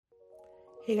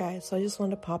Hey guys, so I just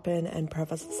wanted to pop in and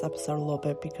preface this episode a little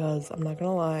bit because I'm not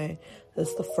gonna lie, this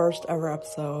is the first ever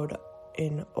episode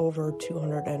in over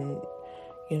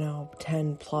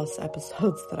 210 plus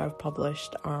episodes that I've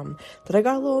published, that I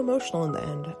got a little emotional in the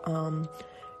end.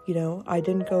 I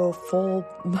didn't go full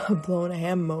blown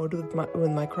ham mode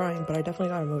with my crying, but I definitely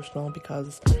got emotional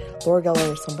because Laura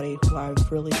Geller is somebody who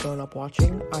I've really grown up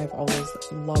watching. I've always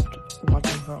loved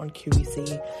watching her on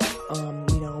QVC.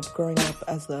 Growing up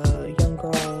as a young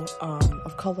girl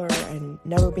of color and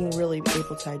never being really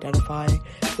able to identify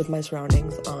with my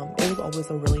surroundings, it was always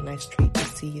a really nice treat to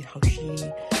see how she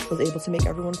was able to make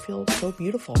everyone feel so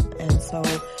beautiful. And so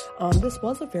this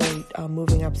was a very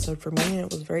moving episode for me, and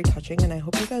it was very touching, and I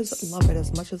hope you guys love it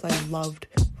as much as I loved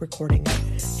recording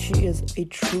it. She is a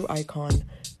true icon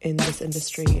in this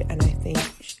industry, and I think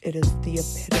it is the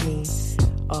epitome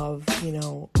of,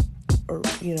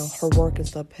 her work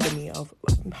is the epitome of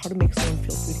how to make someone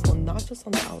feel beautiful, not just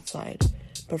on the outside,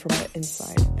 but from the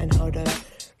inside, and how to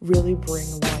really bring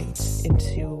light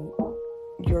into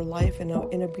your life in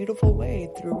a beautiful way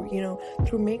through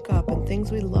makeup and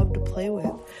things we love to play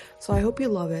with. So I hope you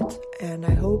love it, and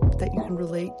I hope that you can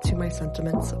relate to my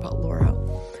sentiments about Laura.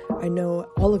 I know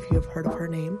all of you have heard of her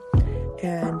name,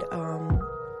 and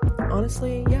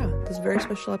honestly, this is a very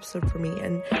special episode for me.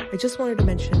 And I just wanted to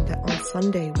mention that on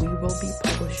Sunday we will be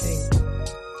publishing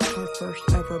our first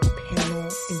ever panel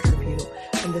interview,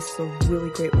 and this is a really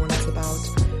great one. It's about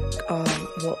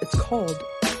it's called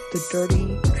The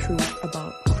Dirty Truth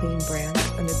About Clean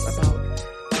Brands, and it's about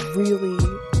really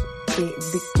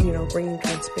bringing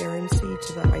transparency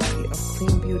to the idea of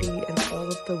clean beauty and all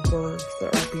of the words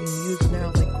that are being used now,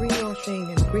 like greenwashing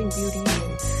and green beauty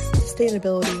and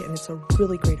sustainability, and it's a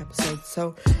really great episode.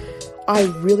 So I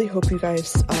really hope you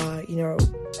guys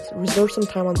reserve some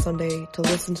time on Sunday to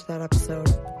listen to that episode.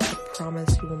 I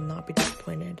promise you will not be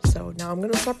disappointed. So now I'm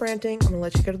going to stop ranting. I'm going to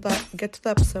let you get to the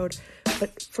episode.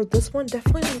 But for this one,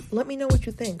 definitely let me know what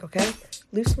you think, okay?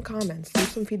 Leave some comments, leave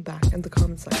some feedback in the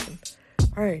comment section.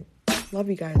 All right. Love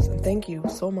you guys, and thank you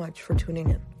so much for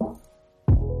tuning in.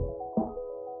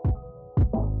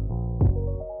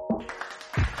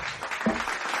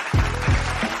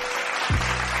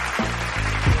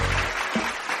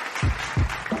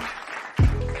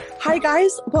 Hi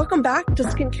guys, welcome back to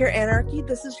Skincare Anarchy.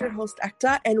 This is your host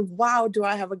Ekta, and wow, do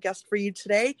I have a guest for you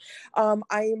today. I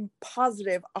am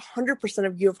positive 100%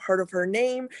 of you have heard of her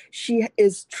name. She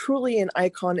is truly an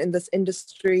icon in this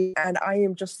industry, and I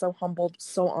am just so humbled,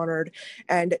 so honored,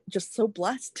 and just so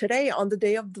blessed today on the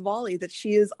day of Diwali that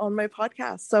she is on my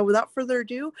podcast. So without further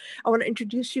ado, I want to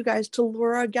introduce you guys to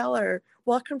Laura Geller.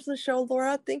 Welcome to the show,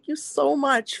 Laura. Thank you so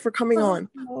much for coming on.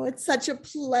 Oh, it's such a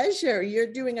pleasure.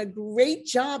 You're doing a great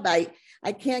job. I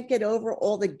can't get over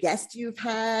all the guests you've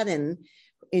had and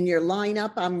in your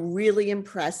lineup. I'm really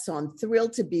impressed. So I'm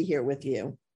thrilled to be here with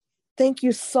you. Thank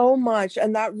you so much.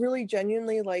 And that really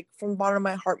genuinely, from the bottom of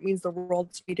my heart, means the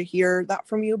world to me to hear that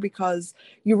from you, because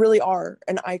you really are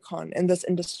an icon in this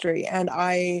industry. And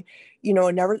I,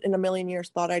 never in a million years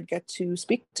thought I'd get to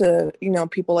speak to,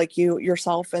 people like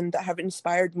yourself, and that have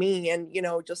inspired me. And,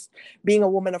 just being a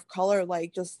woman of color,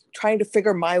 just trying to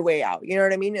figure my way out, you know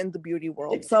what I mean, in the beauty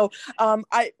world. So I'm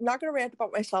not going to rant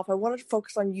about myself. I wanted to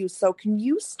focus on you. So can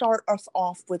you start us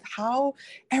off with how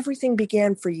everything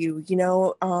began for you,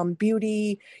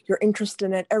 beauty, your interest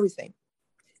in it, everything?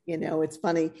 It's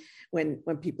funny when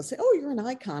people say, oh, you're an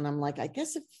icon. I'm like, I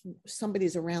guess if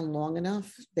somebody's around long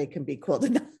enough, they can be called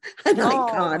an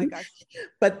icon.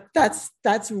 But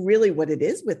that's really what it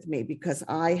is with me, because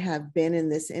I have been in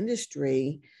this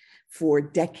industry for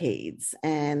decades.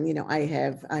 And,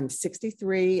 I'm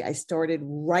 63. I started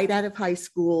right out of high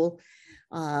school.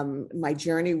 My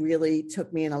journey really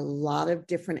took me in a lot of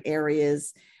different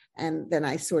areas. And then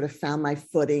I sort of found my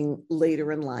footing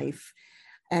later in life.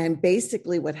 And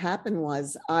basically what happened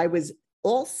was I was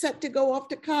all set to go off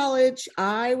to college.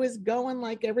 I was going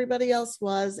like everybody else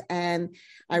was. And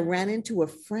I ran into a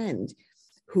friend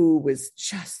who was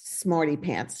just smarty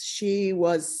pants. She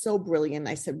was so brilliant.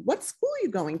 I said, what school are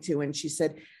you going to? And she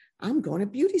said, I'm going to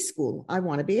beauty school. I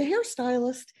want to be a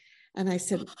hairstylist. And I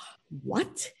said,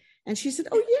 what? And she said,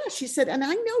 oh yeah. She said, and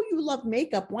I know you love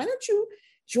makeup. Why don't you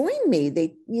join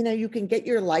me? You can get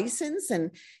your license.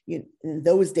 And in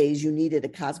those days, you needed a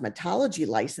cosmetology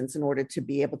license in order to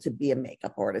be able to be a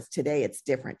makeup artist. Today, it's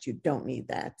different. You don't need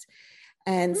that.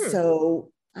 And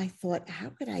so I thought, how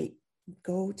could I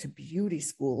go to beauty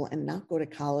school and not go to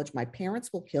college? My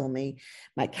parents will kill me.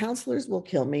 My counselors will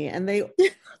kill me. And the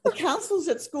counselors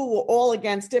at school were all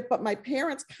against it. But my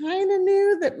parents kind of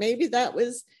knew that maybe that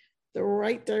was the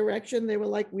right direction. They were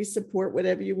like, we support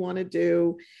whatever you want to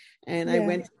do. And I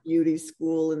went to beauty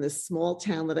school in this small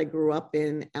town that I grew up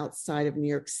in outside of New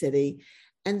York City.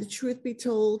 And the truth be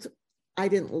told, I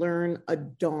didn't learn a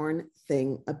darn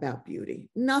thing about beauty.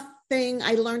 Nothing.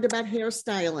 I learned about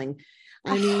hairstyling.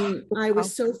 I mean, I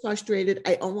was so frustrated.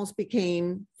 I almost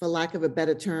became, for lack of a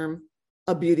better term,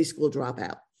 a beauty school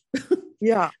dropout.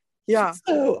 Yeah.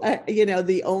 So,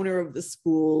 the owner of the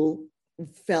school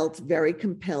felt very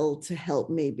compelled to help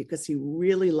me because he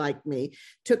really liked me,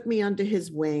 took me under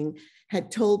his wing, had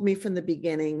told me from the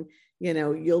beginning,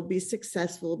 you'll be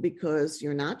successful because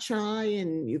you're not shy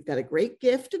and you've got a great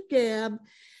gift of gab.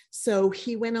 So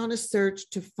he went on a search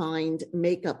to find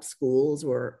makeup schools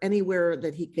or anywhere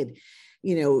that he could,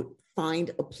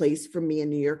 find a place for me in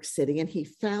New York City. And he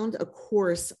found a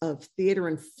course of theater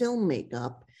and film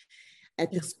makeup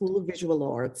at the School of Visual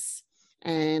Arts.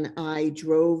 And I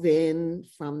drove in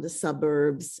from the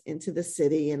suburbs into the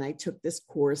city and I took this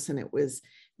course, and it was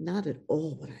not at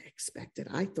all what I expected.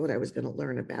 I thought I was going to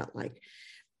learn about like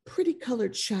pretty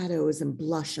colored shadows and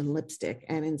blush and lipstick.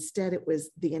 And instead it was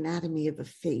the anatomy of a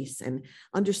face and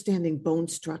understanding bone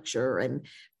structure and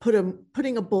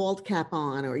putting a bald cap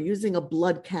on or using a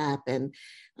blood cap. And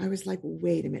I was like,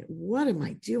 wait a minute, what am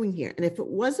I doing here? And if it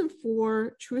wasn't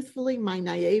for, truthfully, my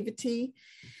naivety,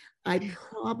 I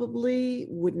probably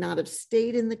would not have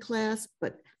stayed in the class,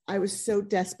 but I was so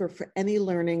desperate for any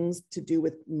learnings to do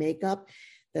with makeup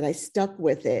that I stuck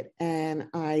with it. And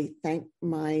I thank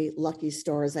my lucky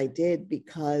stars I did,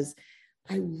 because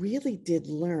I really did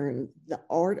learn the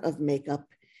art of makeup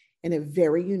in a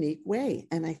very unique way.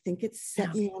 And I think it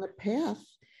set me on a path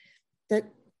that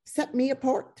set me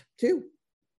apart too.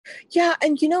 Yeah.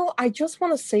 And, I just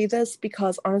want to say this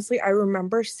because honestly, I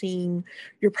remember seeing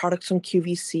your products on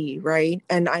QVC, right?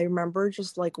 And I remember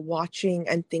just like watching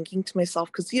and thinking to myself,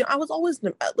 because, I was always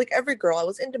like every girl, I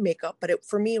was into makeup, but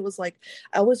for me, it was like,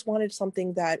 I always wanted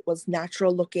something that was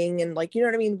natural looking and like, you know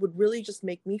what I mean, would really just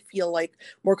make me feel like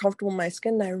more comfortable in my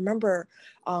skin. And I remember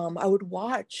I would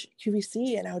watch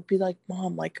QVC and I would be like,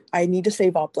 Mom, like I need to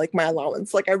save up like my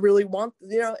allowance. Like I really want,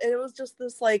 and it was just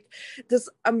this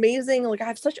amazing, like I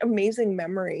have such amazing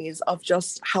memories of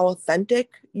just how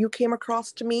authentic you came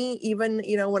across to me, even,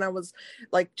 when I was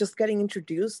like just getting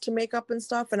introduced to makeup and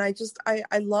stuff. And I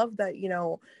love that,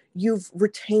 you've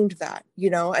retained that,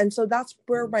 and so that's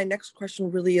where my next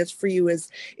question really is for you is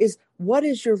what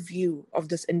is your view of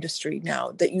this industry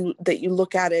now that you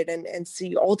look at it and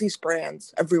see all these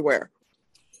brands everywhere?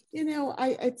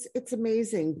 It's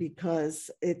amazing because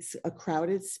it's a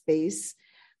crowded space,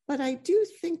 but I do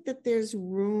think that there's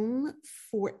room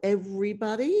for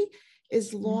everybody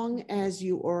as long as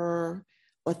you are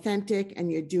authentic and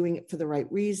you're doing it for the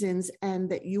right reasons, and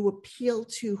that you appeal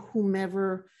to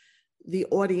whomever the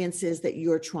audience is that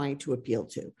you're trying to appeal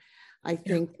to. I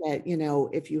think that,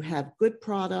 if you have good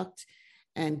product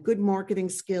and good marketing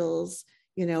skills,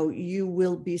 you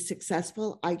will be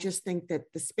successful. I just think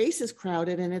that the space is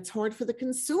crowded and it's hard for the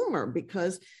consumer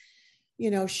because,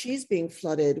 she's being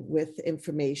flooded with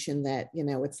information that,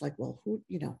 it's like, well, who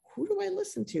do I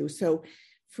listen to? So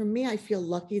for me, I feel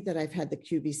lucky that I've had the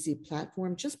QVC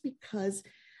platform just because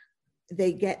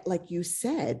they get, like you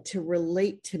said, to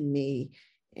relate to me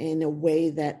in a way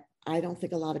that I don't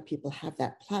think a lot of people have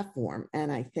that platform. And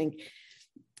I think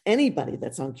anybody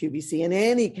that's on QVC in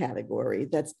any category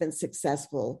that's been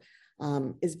successful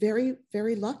is very,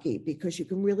 very lucky, because you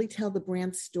can really tell the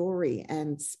brand story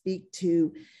and speak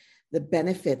to the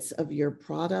benefits of your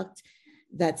product.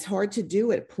 That's hard to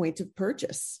do at point of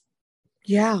purchase.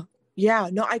 Yeah.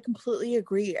 No, I completely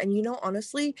agree. And,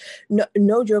 honestly,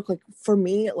 no joke, like for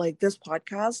me, like this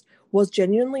podcast was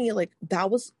genuinely like, that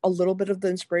was a little bit of the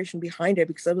inspiration behind it,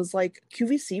 because it was like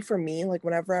QVC for me, like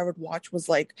whenever I would watch was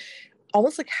like,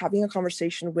 almost like having a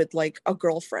conversation with like a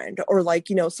girlfriend or like,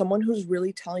 someone who's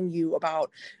really telling you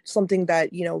about something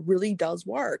that, really does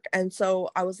work. And so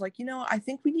I was like, I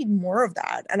think we need more of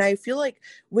that. And I feel like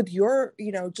with your,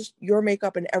 just your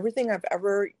makeup and everything I've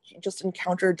ever just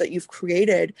encountered that you've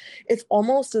created, it's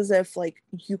almost as if like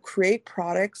you create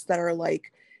products that are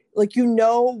like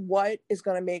what is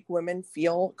going to make women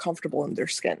feel comfortable in their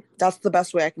skin. That's the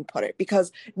best way I can put it,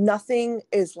 because nothing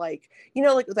is like,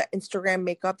 like that Instagram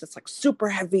makeup that's like super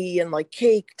heavy and like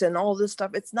caked and all this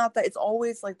stuff. It's not that. It's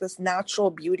always like this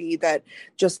natural beauty that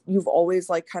just you've always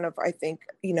like kind of, I think,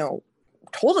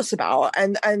 told us about.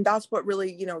 And that's what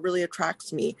really, really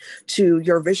attracts me to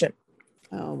your vision.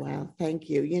 Oh, wow. Thank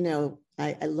you.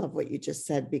 I love what you just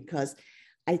said, because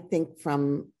I think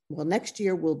next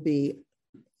year will be,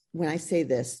 when I say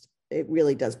this, it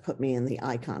really does put me in the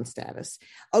icon status.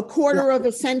 A quarter of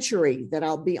a century that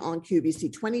I'll be on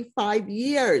QVC, 25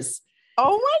 years.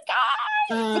 Oh my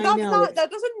But I know.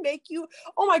 that doesn't make you,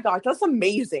 oh my gosh, that's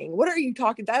amazing. What are you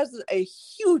talking? That is a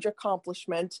huge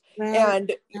accomplishment. Well,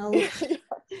 And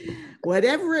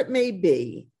whatever it may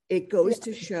be, it goes yeah.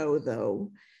 to show,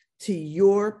 though, to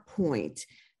your point,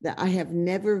 that I have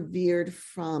never veered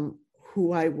from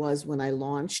who I was when I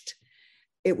launched.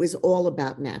 It was all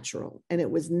about natural, and it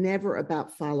was never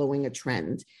about following a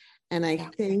trend. And I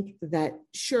think that,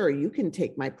 sure, you can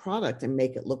take my product and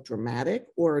make it look dramatic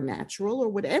or natural or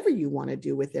whatever you want to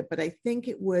do with it. But I think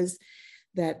it was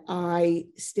that I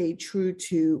stayed true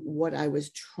to what I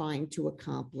was trying to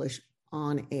accomplish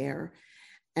on air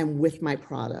and with my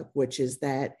product, which is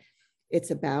that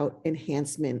it's about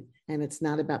enhancement and it's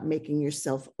not about making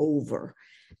yourself over.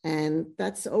 And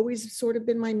that's always sort of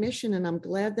been my mission. And I'm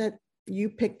glad that you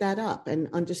picked that up and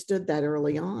understood that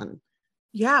early on.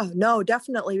 Yeah, no,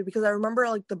 definitely. Because I remember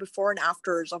like the before and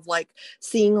afters of like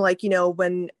seeing like, you know,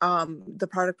 when the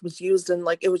product was used and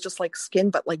like it was just like skin,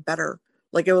 but like better.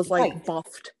 Like it was like Right.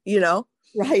 buffed, you know?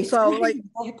 Right. So Right. like,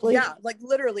 Exactly. yeah, like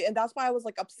literally. And that's why I was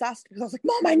like obsessed because I was like,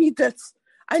 Mom, I need this.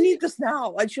 I need this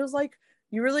now. And she was like,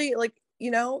 you really like, you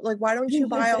know, like, why don't you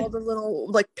buy all the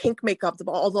little like pink makeup that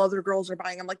all the other girls are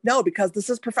buying? I'm like, no, because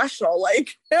this is professional.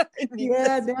 Like,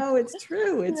 Yeah, no, it's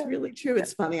true. It's yeah. really true.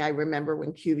 It's funny. I remember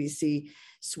when QVC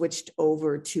switched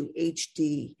over to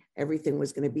HD, everything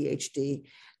was going to be HD.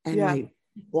 And Yeah.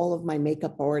 all of my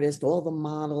makeup artists, all the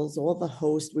models, all the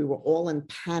hosts, we were all in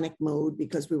panic mode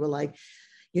because we were like,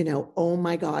 you know, oh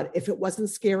my God, if it wasn't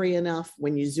scary enough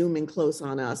when you zoom in close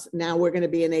on us, now we're going to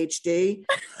be in HD.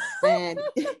 And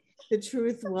the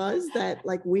truth was that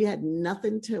like we had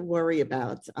nothing to worry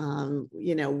about.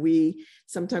 You know, we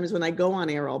sometimes when I go on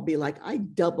air, I'll be like, I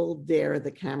double dare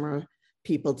the camera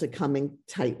people to come in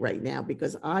tight right now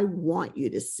because I want you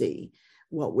to see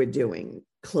what we're doing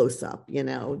close up. You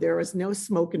know, there is no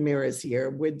smoke and mirrors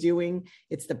here.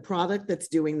 It's the product that's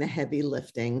doing the heavy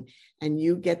lifting and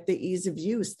you get the ease of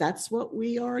use. That's what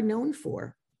we are known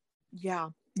for. Yeah.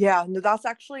 Yeah, no, that's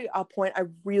actually a point I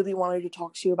really wanted to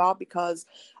talk to you about because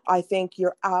I think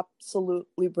you're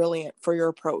absolutely brilliant for your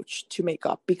approach to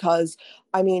makeup. Because,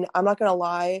 I mean, I'm not going to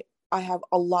lie, I have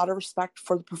a lot of respect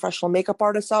for the professional makeup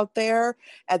artists out there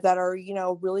and that are, you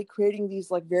know, really creating these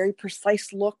like very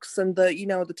precise looks and the, you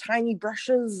know, the tiny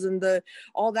brushes and the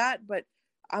all that. But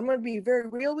I'm going to be very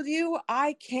real with you.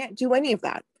 I can't do any of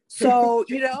that. So,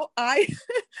 you know, I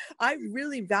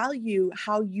really value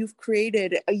how you've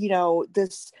created, you know,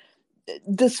 this,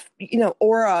 you know,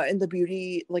 aura in the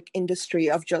beauty like industry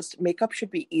of just makeup should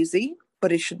be easy,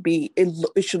 but it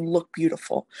should look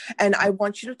beautiful. And I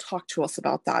want you to talk to us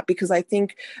about that because I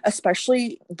think,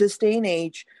 especially this day and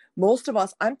age, most of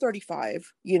us, I'm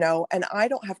 35, you know, and I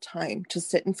don't have time to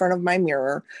sit in front of my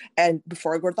mirror and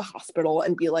before I go to the hospital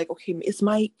and be like, okay, is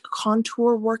my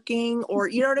contour working? Or,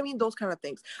 you know what I mean? Those kind of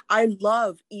things. I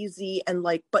love easy and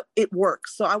like, but it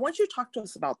works. So I want you to talk to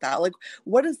us about that. Like,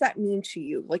 what does that mean to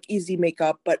you? Like easy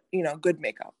makeup, but, you know, good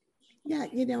makeup. Yeah,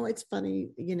 you know, it's funny.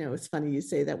 You know, it's funny you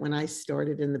say that. When I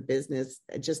started in the business,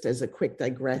 just as a quick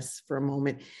digress for a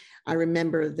moment, I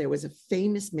remember there was a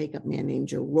famous makeup man named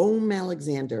Jerome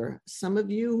Alexander. Some of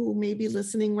you who may be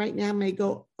listening right now may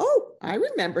go, oh, I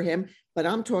remember him, but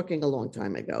I'm talking a long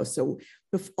time ago. So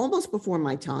almost before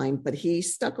my time, but he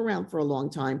stuck around for a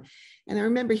long time. And I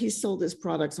remember he sold his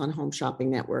products on Home Shopping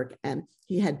Network and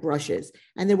he had brushes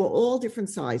and they were all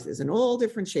different sizes and all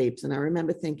different shapes. And I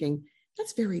remember thinking,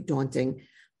 that's very daunting.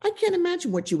 I can't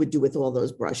imagine what you would do with all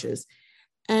those brushes.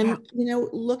 And, you know,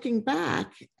 looking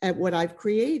back at what I've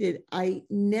created, I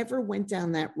never went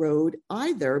down that road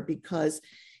either because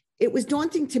it was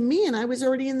daunting to me and I was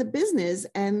already in the business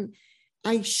and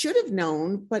I should have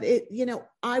known, but you know,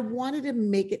 I wanted to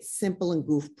make it simple and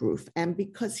goof proof. And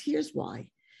because here's why.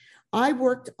 I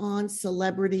worked on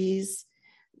celebrities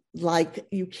like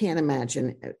you can't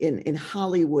imagine in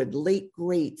Hollywood, late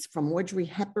greats from Audrey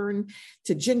Hepburn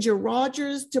to Ginger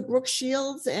Rogers to Brooke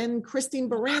Shields and Christine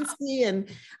Baranski. And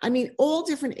I mean, all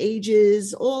different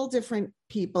ages, all different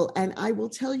people. And I will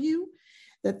tell you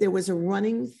that there was a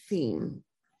running theme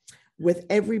with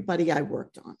everybody I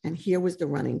worked on. And here was the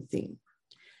running theme.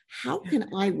 How can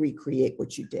I recreate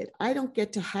what you did? I don't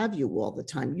get to have you all the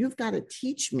time. You've got to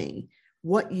teach me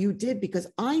what you did because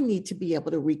I need to be able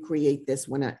to recreate this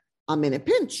when I'm in a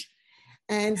pinch.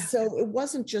 And so it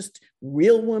wasn't just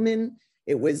real women.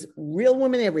 It was real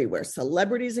women everywhere,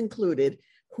 celebrities included,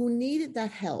 who needed that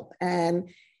help. And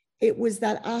it was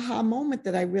that aha moment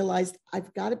that I realized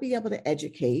I've got to be able to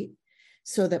educate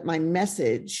so that my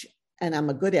message, and I'm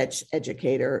a good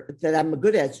educator,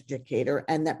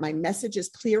 and that my message is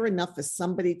clear enough for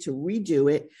somebody to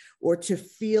redo it or to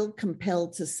feel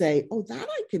compelled to say, oh, that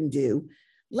I can do.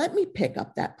 let me pick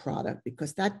up that product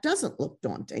because that doesn't look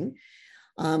daunting.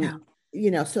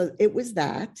 Yeah. So it was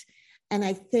that. And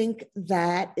I think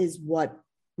that is what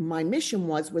my mission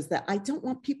was that I don't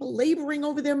want people laboring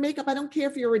over their makeup. I don't care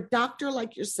if you're a doctor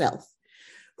like yourself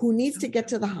who needs to get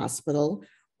to the hospital,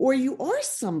 or you are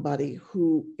somebody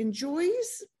who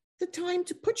enjoys the time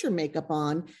to put your makeup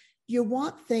on. You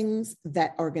want things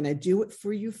that are going to do it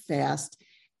for you fast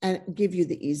and give you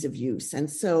the ease of use.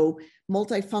 And so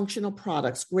multifunctional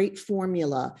products, great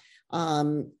formula,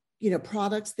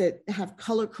 products that have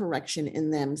color correction in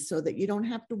them so that you don't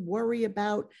have to worry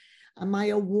about, am I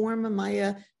a warm, am I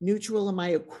a neutral, am I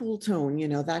a cool tone,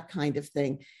 that kind of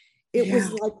thing. It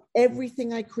was like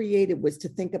everything I created was to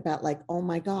think about like, oh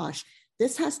my gosh,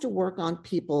 this has to work on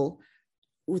people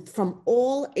from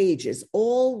all ages,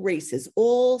 all races,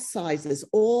 all sizes,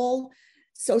 all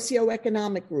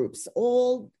socioeconomic groups,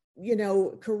 all,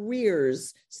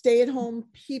 careers, stay-at-home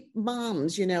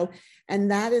moms,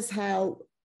 and that is how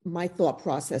my thought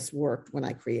process worked when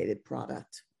I created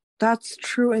product. That's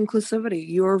true inclusivity.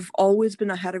 You've always been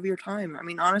ahead of your time. I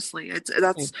mean, honestly,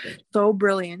 that's so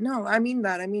brilliant. No, I mean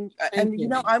that. I mean,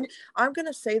 and I'm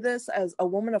gonna say this as a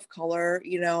woman of color.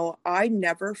 I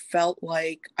never felt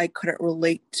like I couldn't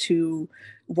relate to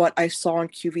what I saw in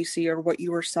QVC or what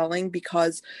you were selling,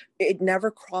 because it never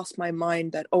crossed my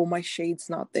mind that, oh, my shade's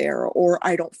not there, or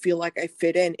I don't feel like I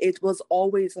fit in. It was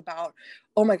always about,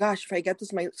 oh my gosh, if I get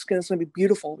this, my skin is going to be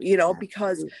beautiful,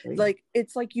 because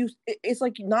it's like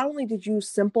not only did you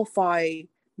simplify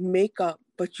makeup,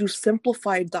 but you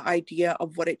simplified the idea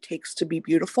of what it takes to be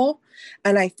beautiful.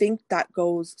 And I think that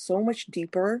goes so much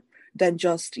deeper than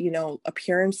just,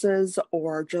 appearances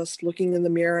or just looking in the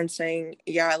mirror and saying,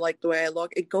 yeah, I like the way I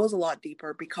look. It goes a lot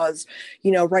deeper because,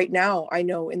 right now, I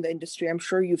know in the industry, I'm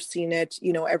sure you've seen it,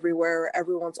 everywhere.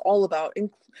 Everyone's all about,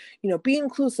 be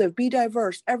inclusive, be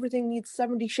diverse. Everything needs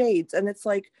 70 shades. And it's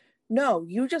like, no,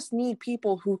 you just need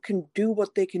people who can do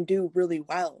what they can do really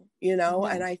well, and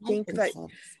I think that, so.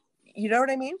 You know what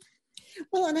I mean?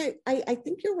 Well, and I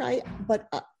think you're right. But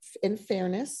in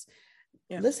fairness,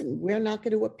 listen, we're not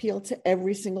going to appeal to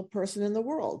every single person in the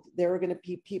world. There are going to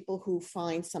be people who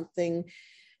find something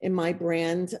in my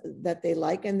brand that they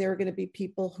like, and there are going to be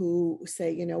people who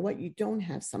say, you know what, you don't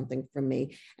have something for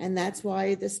me. And that's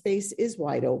why the space is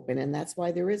wide open, and that's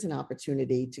why there is an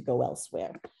opportunity to go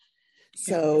elsewhere.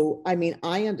 So, I mean,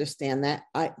 I understand that.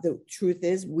 The truth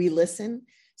is we listen.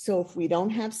 So if we don't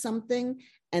have something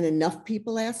and enough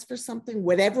people ask for something,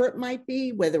 whatever it might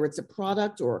be, whether it's a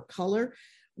product or a color,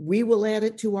 we will add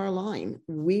it to our line.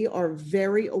 We are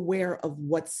very aware of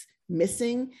what's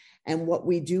missing and what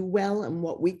we do well and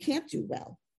what we can't do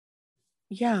well.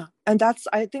 Yeah. And that's,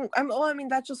 I think,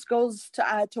 that just goes to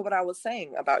add to what I was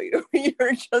saying about you.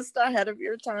 You're just ahead of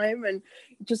your time and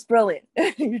just brilliant.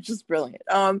 You're just brilliant.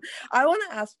 I want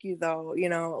to ask you though,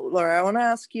 Laura, I want to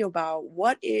ask you about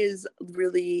what is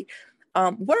really,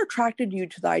 what attracted you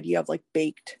to the idea of like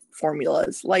baked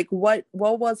formulas? Like what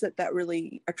was it that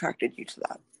really attracted you to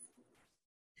that?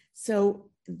 So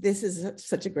this is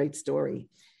such a great story.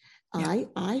 Yeah.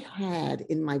 I had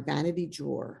in my vanity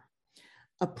drawer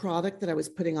a product that I was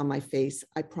putting on my face.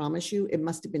 I promise you, it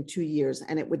must have been 2 years,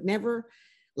 and it would never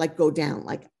like go down.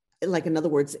 Like in other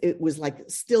words, it was like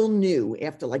still new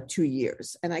after like 2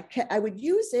 years. And I would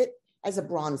use it as a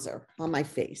bronzer on my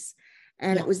face.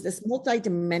 And it was this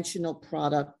multi-dimensional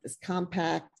product, this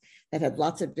compact that had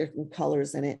lots of different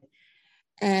colors in it.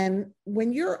 And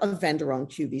when you're a vendor on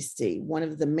QVC, one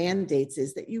of the mandates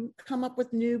is that you come up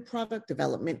with new product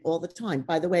development all the time.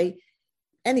 By the way,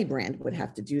 any brand would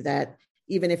have to do that,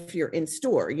 even if you're in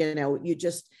store.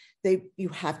 You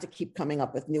have to keep coming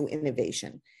up with new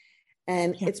innovation.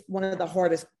 And it's one of the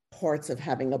hardest parts of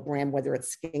having a brand, whether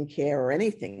it's skincare or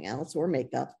anything else or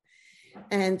makeup.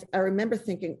 And I remember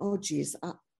thinking, oh, geez,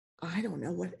 I don't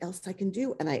know what else I can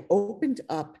do. And I opened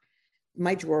up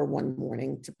my drawer one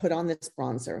morning to put on this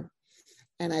bronzer.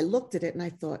 And I looked at it and I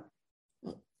thought,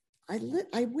 well,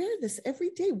 I wear this every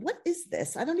day. What is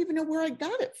this? I don't even know where I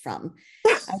got it from.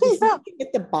 I was looking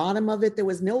at the bottom of it. There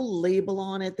was no label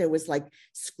on it. There was like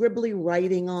scribbly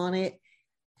writing on it.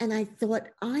 And I thought,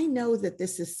 I know that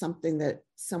this is something that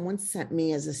someone sent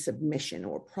me as a submission,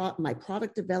 or my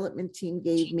product development team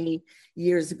gave me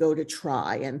years ago to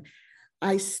try. And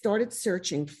I started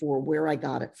searching for where I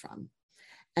got it from.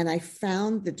 And I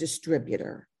found the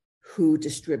distributor who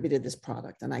distributed this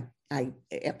product. And I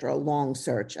after a long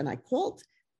search, and I called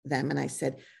them and I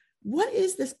said, what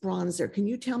is this bronzer? Can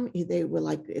you tell me? They were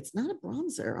like, it's not a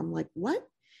bronzer. I'm like, what?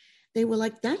 They were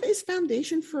like, that is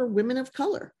foundation for women of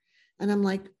color. And I'm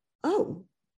like, oh,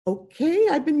 okay.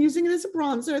 I've been using it as a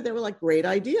bronzer. They were like, great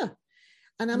idea.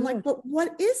 And I'm like, but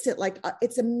what is it? Like,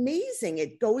 it's amazing.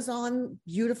 It goes on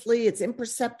beautifully. It's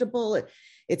imperceptible.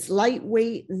 It's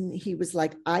lightweight. And he was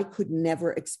like, I could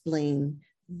never explain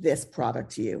this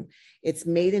product to you. It's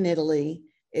made in Italy.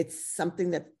 It's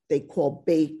something that they call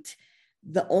baked.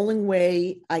 The only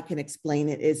way I can explain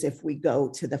it is if we go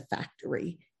to the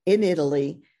factory in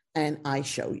Italy and I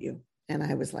show you. And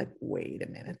I was like, wait a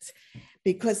minute,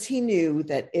 because he knew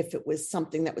that if it was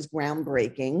something that was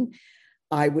groundbreaking,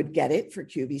 I would get it for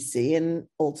QVC and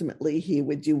ultimately he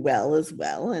would do well as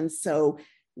well. And so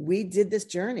we did this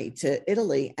journey to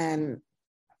Italy and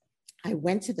I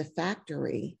went to the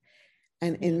factory,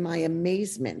 and in my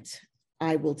amazement,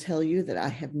 I will tell you that I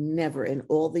have never in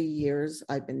all the years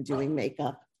I've been doing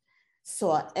makeup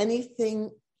saw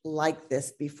anything like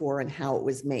this before and how it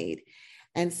was made.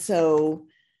 And so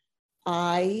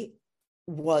I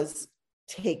was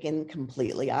taken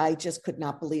completely. I just could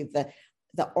not believe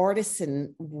the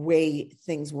artisan way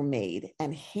things were made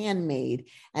and handmade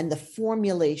and the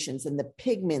formulations and the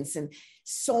pigments, and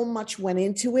so much went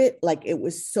into it. Like, it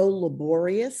was so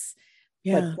laborious,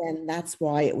 but then that's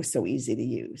why it was so easy to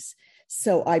use.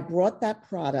 So I brought that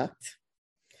product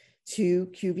to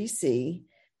QVC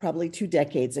probably 2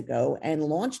 decades ago and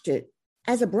launched it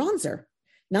as a bronzer,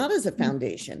 not as a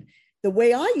foundation, the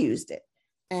way I used it.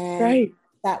 And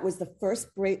that was the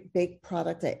first great big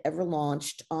product I ever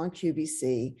launched on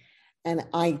QVC. And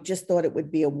I just thought it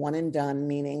would be a one and done,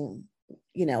 meaning,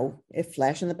 you know, a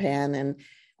flash in the pan. And,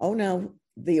 oh no,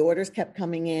 the orders kept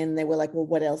coming in. They were like, well,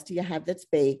 what else do you have that's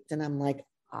baked? And I'm like,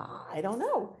 I don't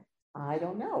know.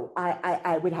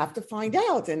 I would have to find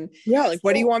out. And like,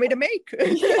 what do you want me to make?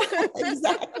 Yeah,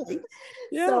 exactly.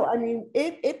 So, I mean,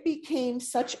 it became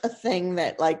such a thing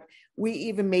that, like, we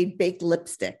even made baked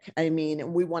lipstick. I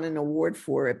mean, we won an award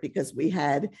for it because we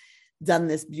had done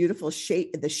this beautiful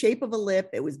shape, the shape of a lip.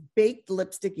 It was baked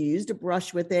lipstick. You used a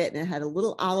brush with it, and it had a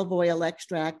little olive oil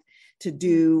extract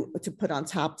to put on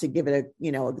top to give it a,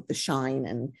 you know, the shine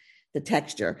and the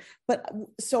texture. But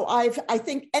so I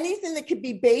think anything that could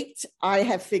be baked, I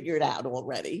have figured out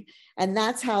already. And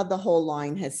that's how the whole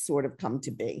line has sort of come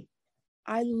to be.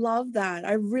 I love that.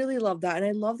 I really love that. And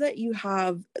I love that you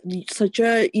have such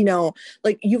a, you know,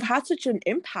 like, you've had such an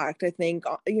impact, I think,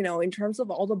 you know, in terms of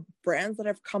all the brands that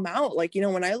have come out. Like, you know,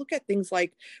 when I look at things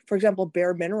like, for example,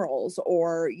 Bare Minerals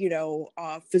or, you know,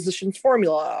 Physicians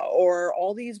Formula or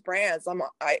all these brands,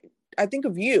 I think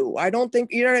of you. I don't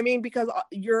think, you know what I mean? Because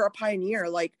you're a pioneer.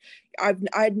 Like,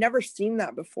 I'd never seen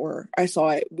that before. I saw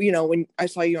it, you know, when I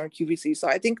saw you on QVC. So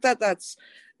I think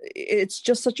it's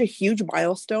just such a huge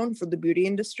milestone for the beauty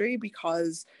industry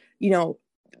because, you know,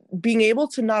 being able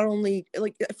to not only,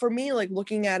 like, for me, like,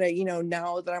 looking at it, you know,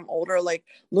 now that I'm older, like,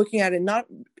 looking at it,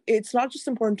 it's not just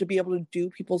important to be able to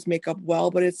do people's makeup well,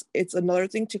 but it's another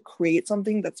thing to create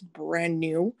something that's brand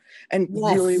new and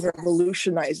really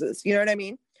revolutionizes, you know what I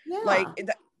mean? Like,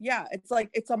 it's like,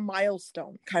 it's a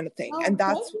milestone kind of thing. And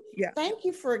that's, thank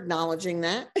you for acknowledging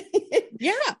that.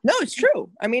 No, it's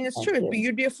true. I mean, it's true. But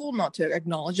you'd be a fool not to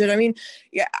acknowledge it. I mean,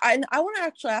 and I want to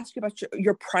actually ask you about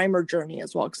your primer journey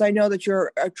as well, because I know that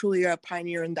you're truly a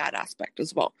pioneer in that aspect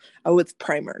as well, with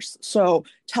primers. So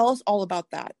tell us all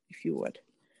about that, if you would.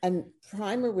 And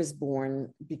primer was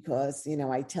born because, you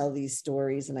know, I tell these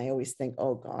stories and I always think,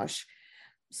 oh gosh,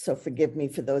 so forgive me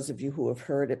for those of you who have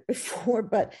heard it before,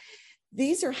 but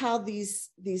these are how these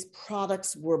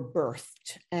products were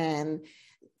birthed. And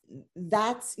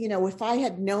that's, you know, if I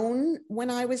had known when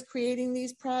I was creating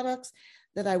these products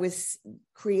that I was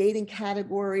creating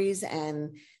categories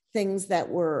and things that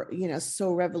were, you know,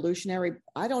 so revolutionary,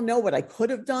 I don't know what I could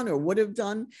have done or would have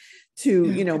done to,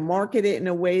 you know, market it in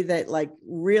a way that, like,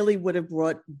 really would have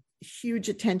brought huge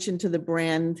attention to the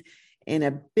brand in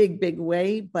a big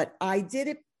way. But I did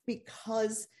it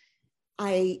because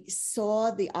I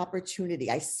saw the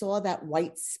opportunity. I saw that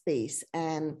white space,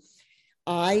 and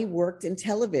I worked in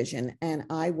television, and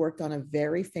I worked on a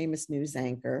very famous news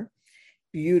anchor,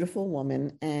 beautiful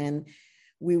woman. And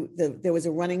there was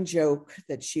a running joke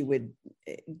that she would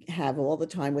have all the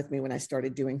time with me when I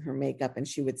started doing her makeup. And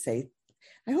she would say,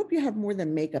 I hope you have more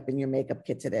than makeup in your makeup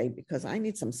kit today, because I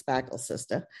need some spackle,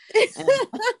 sister.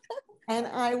 And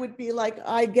I would be like,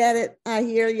 I get it. I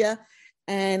hear you.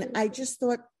 And I just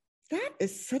thought, that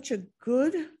is such a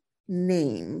good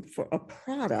name for a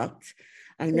product.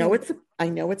 I know it's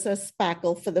a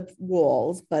spackle for the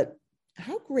walls, but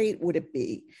how great would it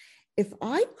be if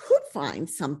I could find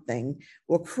something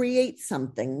or create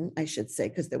something, I should say,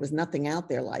 because there was nothing out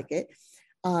there like it,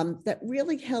 that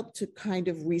really helped to kind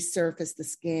of resurface the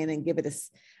skin and give it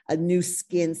a new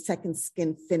skin, second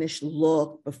skin finish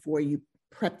look before you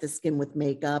prep the skin with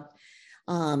makeup.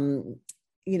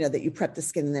 that you prep the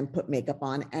skin and then put makeup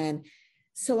on. And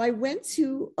so I went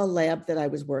to a lab that I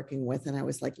was working with and I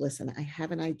was like, listen, I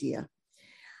have an idea.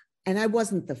 And I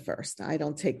wasn't the first. I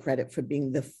don't take credit for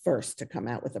being the first to come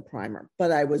out with a primer,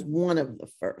 but I was one of the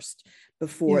first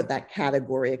before that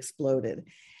category exploded.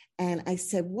 And I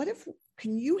said,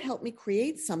 can you help me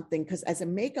create something? Because as a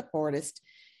makeup artist,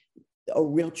 a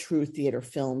real true theater,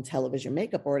 film, television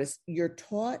makeup artist, you're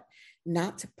taught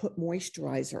not to put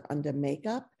moisturizer under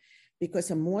makeup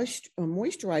because a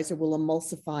moisturizer will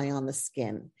emulsify on the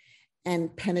skin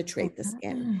and penetrate the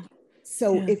skin.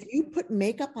 So if you put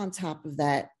makeup on top of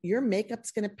that, your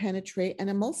makeup's going to penetrate and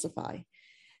emulsify.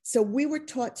 So we were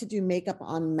taught to do makeup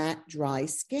on matte, dry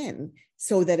skin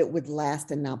so that it would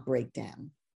last and not break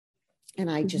down. And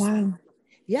I just,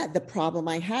 the problem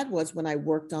I had was when I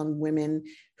worked on women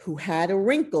who had a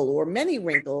wrinkle or many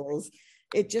wrinkles,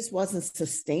 it just wasn't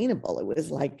sustainable. It was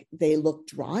like they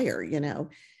looked drier,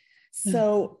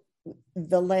 So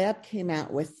the lab came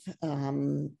out with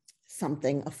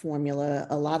a formula,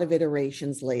 a lot of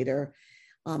iterations later.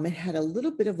 It had a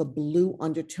little bit of a blue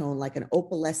undertone, like an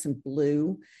opalescent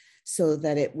blue, so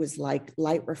that it was like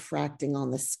light refracting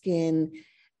on the skin.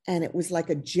 And it was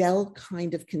like a gel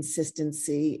kind of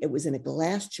consistency. It was in a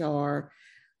glass jar.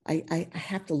 I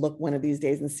have to look one of these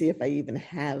days and see if I even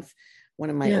have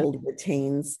one of my old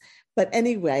retains. But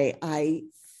anyway,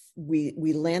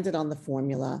 we landed on the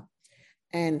formula,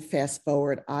 and fast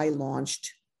forward, I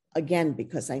launched again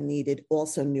because I needed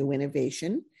also new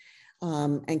innovation.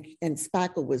 And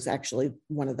spackle was actually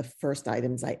one of the first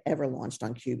items I ever launched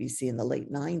on QVC in the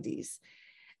late 90s.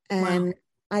 And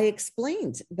I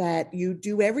explained that you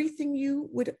do everything you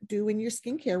would do in your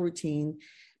skincare routine,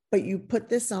 but you put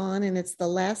this on and it's the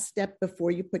last step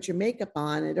before you put your makeup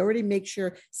on. It already makes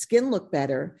your skin look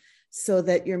better so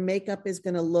that your makeup is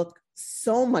going to look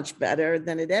so much better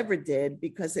than it ever did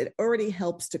because it already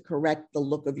helps to correct the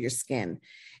look of your skin.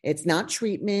 It's not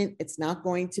treatment. It's not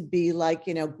going to be like,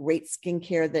 great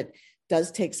skincare that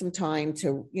does take some time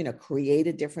to, create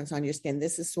a difference on your skin.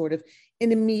 This is sort of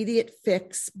an immediate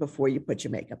fix before you put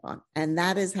your makeup on. And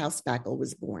that is how Spackle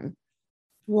was born.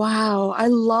 Wow, I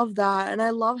love that. And I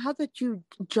love how that you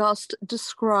just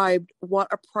described what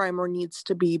a primer needs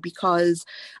to be, because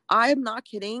I'm not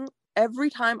kidding. Every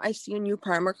time I see a new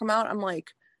primer come out, I'm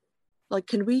like,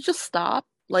 can we just stop?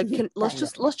 Let's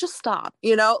just stop,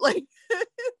 like,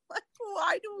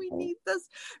 why do we need this?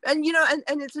 And,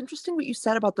 and it's interesting what you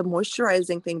said about the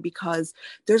moisturizing thing, because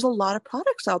there's a lot of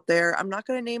products out there. I'm not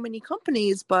going to name any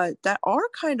companies, but that are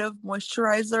kind of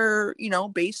moisturizer,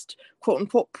 based quote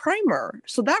unquote primer.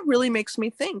 So that really makes me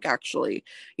think, actually,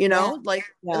 like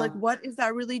what is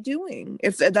that really doing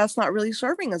if that's not really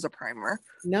serving as a primer?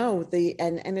 No,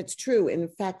 and it's true. In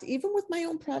fact, even with my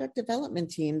own product development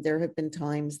team, there have been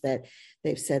times that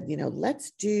they've said,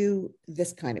 let's do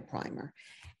this kind of primer.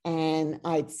 And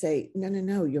I'd say,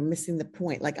 no, you're missing the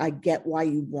point. Like, I get why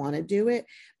you want to do it,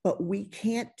 but we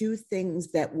can't do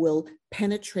things that will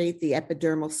penetrate the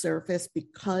epidermal surface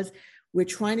because we're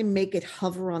trying to make it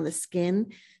hover on the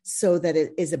skin so that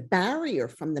it is a barrier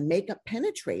from the makeup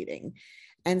penetrating.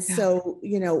 And so,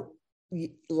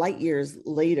 light years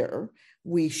later,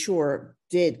 we sure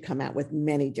did come out with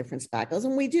many different spackles,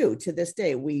 and we do to this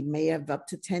day. We may have up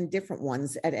to 10 different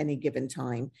ones at any given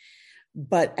time.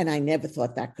 And I never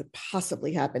thought that could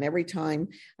possibly happen. Every time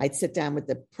I'd sit down with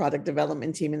the product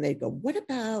development team and they'd go, what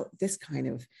about this kind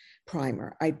of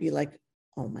primer? I'd be like,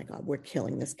 oh my God, we're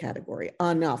killing this category.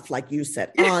 Enough, like you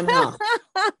said, enough.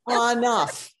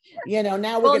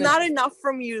 Now we're not enough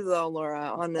from you though,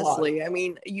 Laura, honestly. I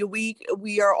mean, we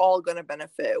are all going to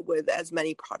benefit with as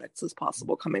many products as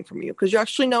possible coming from you, because you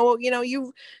actually know,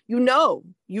 you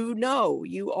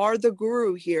are the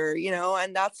guru here,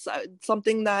 and that's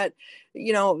something that,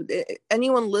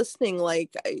 anyone listening,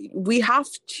 like, we have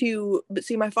to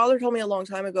see. My father told me a long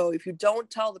time ago, if you don't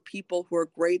tell the people who are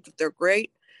great that they're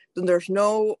great, then there's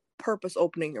no purpose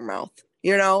opening your mouth.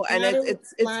 And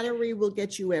it's flattery will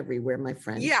get you everywhere, my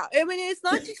friend. Yeah, I mean, it's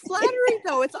not just flattery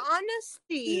though, it's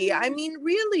honesty. I mean,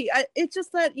 really, it's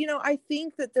just that, I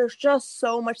think that there's just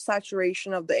so much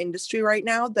saturation of the industry right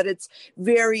now that it's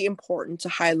very important to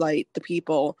highlight the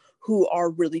people who are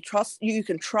really you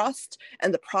can trust,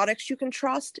 and the products you can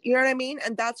trust, you know what I mean?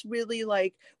 And that's really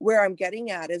like where I'm getting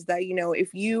at, is that,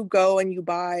 if you go and you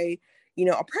buy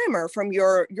a primer from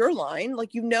your line,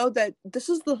 like, that this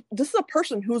is a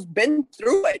person who's been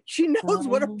through it. She knows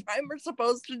what a primer's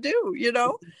supposed to do,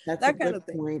 That's that kind of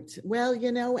thing. Point. Well,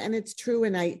 and it's true.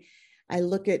 And I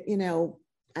look at,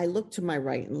 I look to my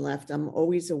right and left. I'm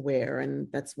always aware. And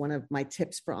that's one of my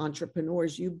tips for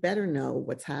entrepreneurs. You better know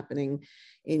what's happening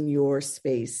in your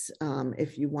space.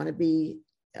 If you want to be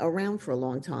around for a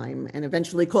long time and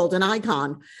eventually called an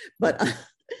icon. But,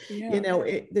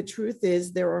 the truth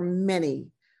is there are many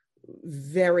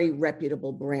very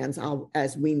reputable brands,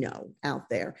 as we know, out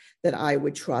there that I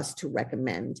would trust to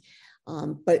recommend.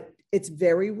 But it's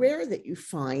very rare that you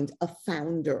find a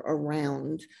founder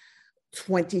around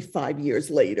 25 years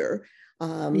later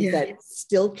that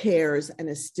still cares and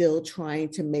is still trying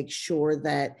to make sure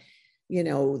that,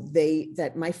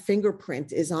 that my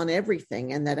fingerprint is on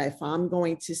everything. And that if I'm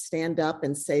going to stand up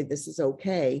and say, this is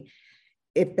okay,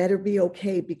 it better be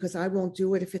okay, because I won't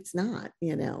do it if it's not,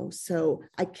 so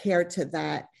I care to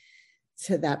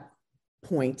that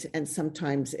point. And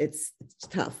sometimes it's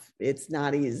tough. It's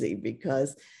not easy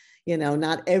because,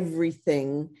 not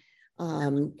everything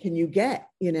can you get,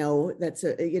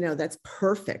 that's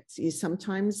perfect.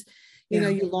 Sometimes,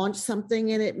 you launch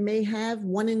something and it may have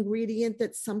one ingredient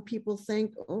that some people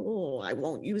think, oh, I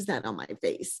won't use that on my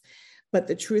face. But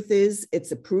the truth is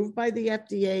it's approved by the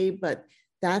FDA, but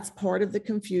that's part of the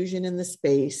confusion in the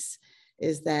space,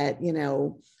 is that,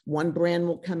 one brand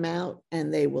will come out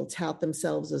and they will tout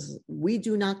themselves as, we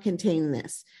do not contain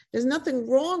this. There's nothing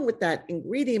wrong with that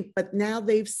ingredient, but now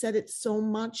they've said it so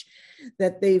much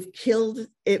that they've killed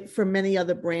it for many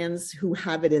other brands who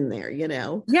have it in there,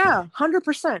 Yeah,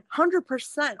 100%,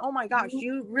 100%. Oh my gosh,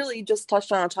 you really just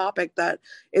touched on a topic that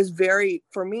is very,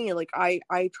 for me, like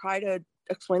I try to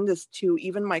explain this to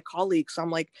even my colleagues. I'm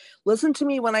like, listen to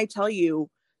me when I tell you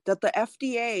that the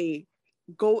FDA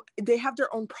they have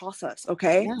their own process.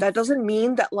 Okay. Yeah. That doesn't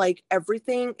mean that like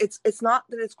everything, it's not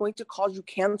that it's going to cause you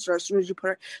cancer as soon as you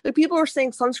put it. Like people are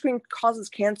saying sunscreen causes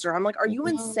cancer. I'm like, are you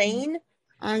insane?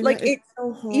 I know, like it's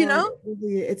so hard.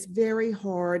 It's very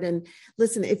hard. And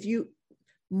listen,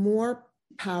 more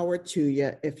power to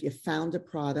you if you found a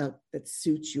product that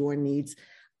suits your needs.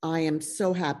 I am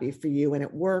so happy for you, and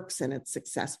it works and it's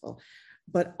successful.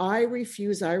 But I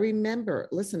remember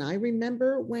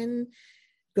when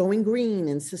going green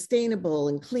and sustainable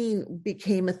and clean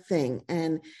became a thing.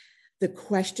 And the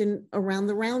question around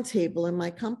the round table in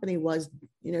my company was,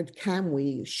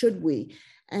 should we?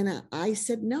 And I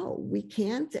said, no, we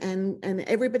can't. And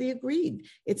everybody agreed.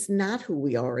 It's not who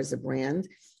we are as a brand.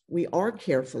 We are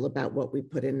careful about what we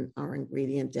put in our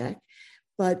ingredient deck,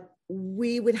 but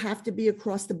we would have to be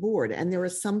across the board. And there are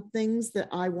some things that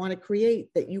I want to create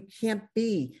that you can't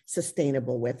be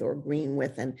sustainable with or green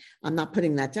with. And I'm not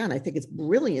putting that down. I think it's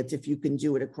brilliant if you can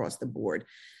do it across the board,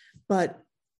 but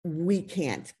we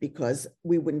can't, because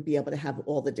we wouldn't be able to have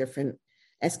all the different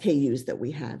SKUs that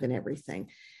we have and everything.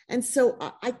 And so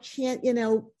I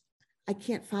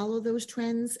can't follow those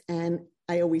trends. And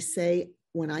I always say,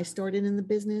 when I started in the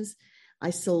business, I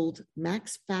sold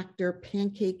Max Factor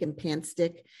pancake and pan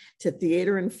stick to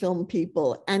theater and film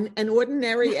people and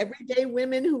ordinary everyday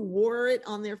women who wore it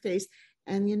on their face.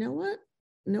 And you know what?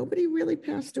 Nobody really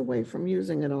passed away from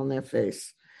using it on their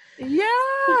face. Yeah.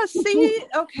 See,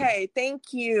 okay.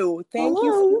 Thank you. Thank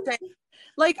you.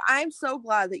 Like, I'm so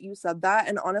glad that you said that.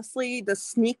 And honestly, the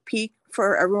sneak peek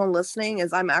for everyone listening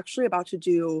is I'm actually about to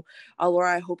do,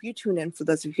 Laura, I hope you tune in for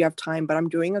this if you have time, but I'm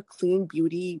doing a clean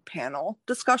beauty panel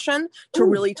discussion to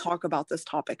really talk about this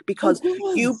topic, because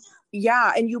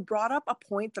and you brought up a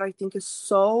point that I think is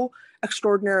so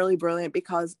extraordinarily brilliant,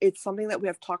 because it's something that we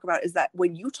have to talk about, is that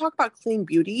when you talk about clean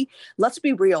beauty, let's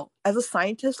be real. As a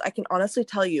scientist, I can honestly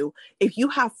tell you, if you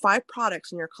have 5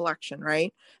 products in your collection,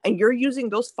 right, and you're using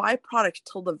those 5 products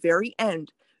till the very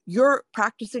end, you're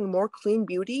practicing more clean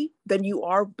beauty than you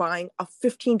are buying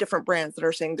 15 different brands that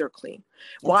are saying they're clean.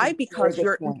 Why? Because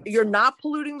you're not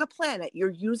polluting the planet.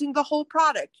 You're using the whole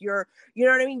product. You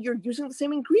know what I mean? You're using the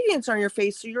same ingredients on your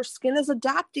face, so your skin is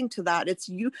adapting to that.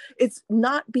 It's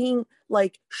not being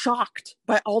like shocked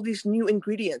by all these new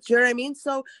ingredients. You know what I mean?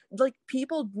 So like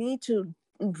people need to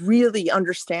really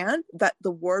understand that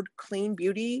the word clean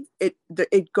beauty,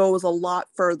 it goes a lot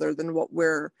further than what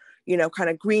we're kind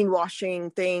of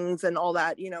greenwashing things and all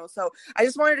that, so I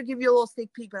just wanted to give you a little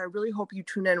sneak peek, but I really hope you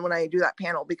tune in when I do that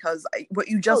panel, because what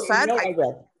you just said, I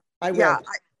will. Yeah.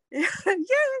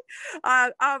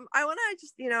 I want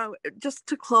to just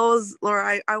to close,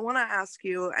 Laura, I want to ask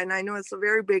you, and I know it's a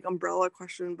very big umbrella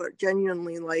question, but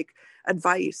genuinely, like,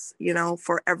 advice,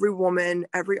 for every woman,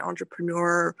 every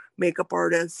entrepreneur, makeup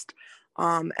artist,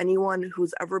 anyone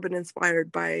who's ever been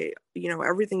inspired by,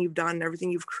 everything you've done, everything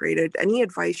you've created, any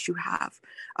advice you have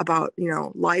about,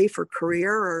 life or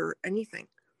career or anything.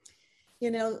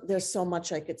 There's so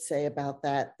much I could say about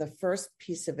that. The first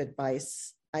piece of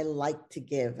advice I like to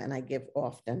give, and I give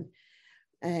often,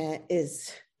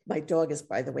 is, my dog is,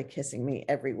 by the way, kissing me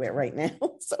everywhere right now.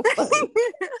 So funny.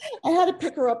 I had to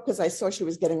pick her up because I saw she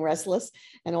was getting restless,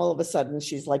 and all of a sudden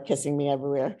she's like kissing me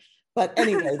everywhere. But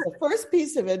anyway, the first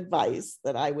piece of advice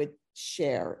that I would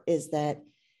share is that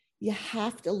you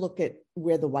have to look at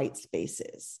where the white space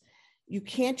is. You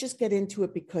can't just get into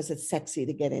it because it's sexy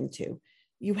to get into.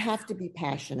 You have to be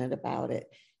passionate about it.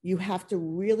 You have to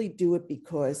really do it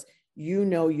because you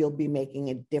know you'll be making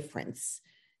a difference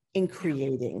in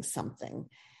creating something.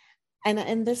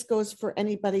 And this goes for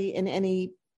anybody in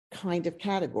any kind of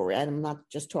category. I'm not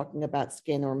just talking about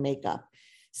skin or makeup.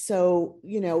 So,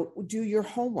 do your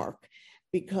homework,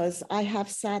 because I have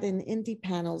sat in indie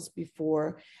panels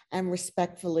before and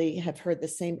respectfully have heard the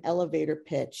same elevator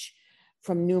pitch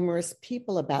from numerous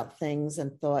people about things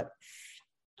and thought,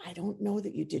 I don't know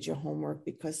that you did your homework,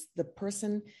 because the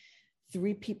person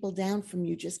 3 people down from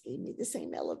you just gave me the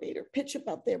same elevator pitch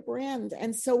about their brand.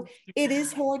 And so it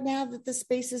is hard now that the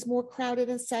space is more crowded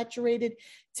and saturated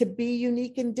to be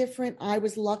unique and different. I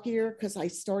was luckier because I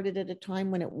started at a time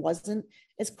when it wasn't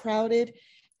as crowded,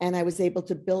 and I was able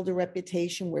to build a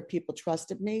reputation where people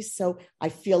trusted me. So I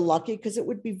feel lucky, because it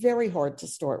would be very hard to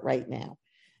start right now.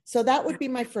 So that would be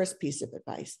my first piece of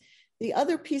advice. The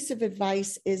other piece of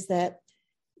advice is that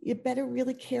you better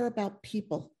really care about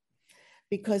people,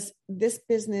 because this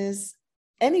business,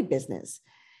 any business,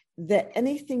 that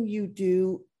anything you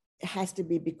do has to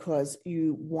be because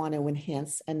you want to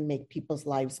enhance and make people's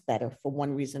lives better for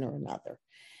one reason or another.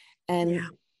 And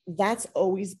that's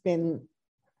always been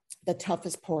the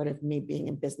toughest part of me being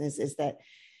in business, is that,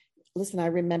 listen, I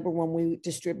remember when we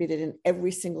distributed in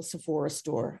every single Sephora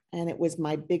store, and it was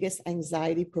my biggest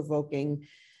anxiety provoking,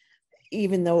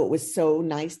 even though it was so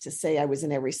nice to say I was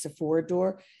in every Sephora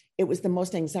door. It was the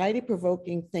most anxiety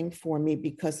provoking thing for me,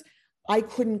 because I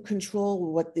couldn't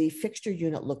control what the fixture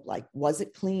unit looked like. Was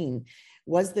it clean?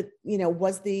 Was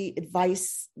the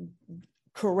advice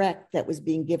correct that was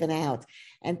being given out?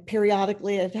 And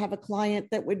periodically I'd have a client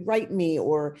that would write me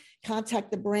or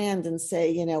contact the brand and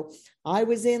say, I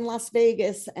was in Las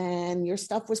Vegas and your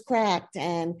stuff was cracked,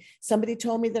 and somebody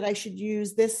told me that I should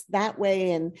use this that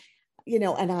way. And,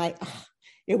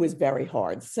 it was very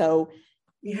hard. So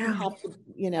you have to,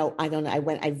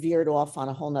 I veered off on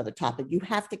a whole nother topic. You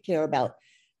have to care about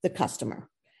the customer.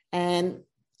 And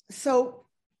so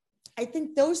I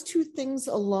think those 2 things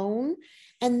alone.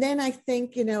 And then I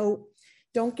think,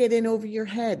 don't get in over your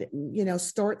head,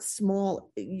 start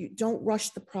small. You don't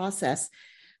rush the process.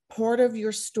 Part of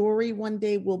your story one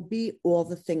day will be all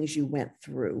the things you went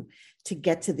through to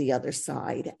get to the other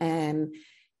side. And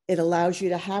it allows you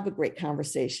to have a great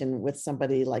conversation with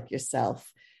somebody like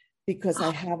yourself, because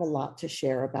I have a lot to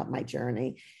share about my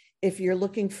journey. If you're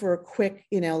looking for a quick,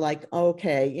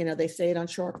 they say it on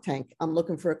Shark Tank, I'm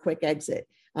looking for a quick exit.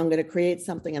 I'm going to create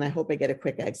something and I hope I get a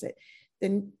quick exit.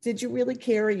 Then did you really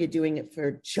care? Or are you doing it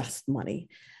for just money?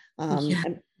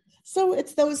 And so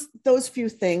it's those few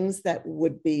things that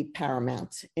would be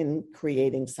paramount in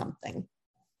creating something.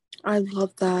 I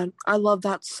love that. I love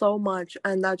that so much.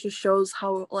 And that just shows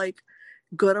how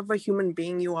good of a human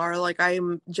being you are. I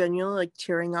am genuinely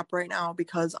tearing up right now,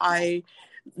 because I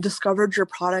discovered your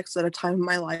products at a time in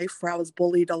my life where I was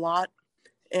bullied a lot.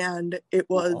 And it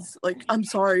was I'm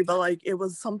sorry, but it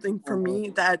was something for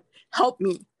me that helped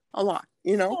me a lot,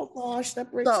 Oh gosh,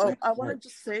 that breaks So my I want to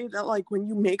just say that when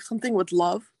you make something with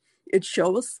love, it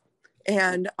shows.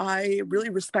 And I really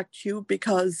respect you,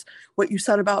 because what you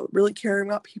said about really caring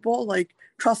about people,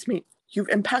 trust me, you've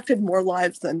impacted more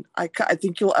lives than I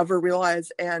think you'll ever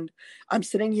realize. And I'm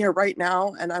sitting here right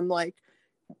now and I'm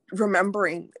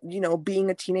remembering, being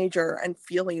a teenager and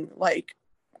feeling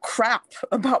crap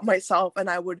about myself. And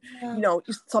I would,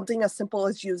 something as simple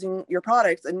as using your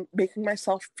products and making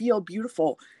myself feel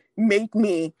beautiful made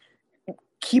me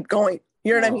keep going.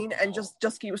 You know what I mean? And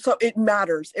just keep, so it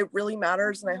matters. It really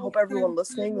matters. And I hope everyone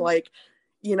listening,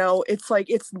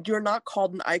 it's you're not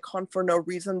called an icon for no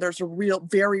reason. There's a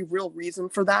very real reason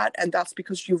for that. And that's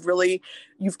because you've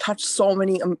touched so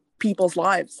many people's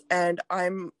lives. And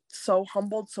I'm so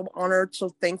humbled, so honored, so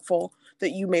thankful that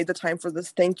you made the time for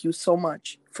this. Thank you so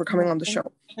much for coming on the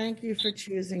show. Thank you for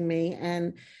choosing me.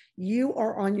 And you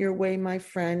are on your way, my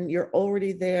friend. You're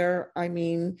already there. I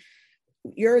mean,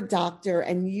 you're a doctor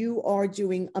and you are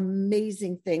doing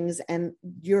amazing things, and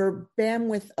your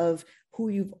bandwidth of who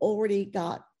you've already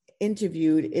got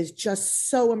interviewed is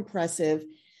just so impressive.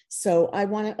 So I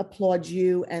want to applaud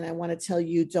you, and I want to tell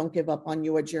you, don't give up on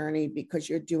your journey, because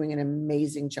you're doing an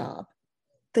amazing job.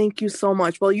 Thank you so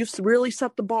much. Well, you've really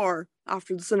set the bar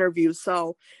after this interview.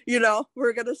 So,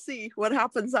 we're going to see what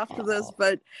happens after this.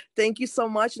 But thank you so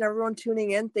much. And everyone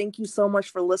tuning in, thank you so much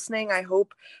for listening. I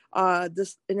hope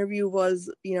this interview was,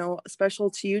 special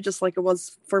to you, just like it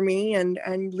was for me. And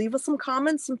leave us some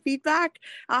comments, some feedback,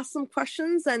 ask some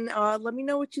questions, and let me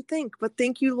know what you think. But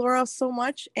thank you, Laura, so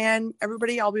much. And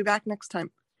everybody, I'll be back next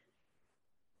time.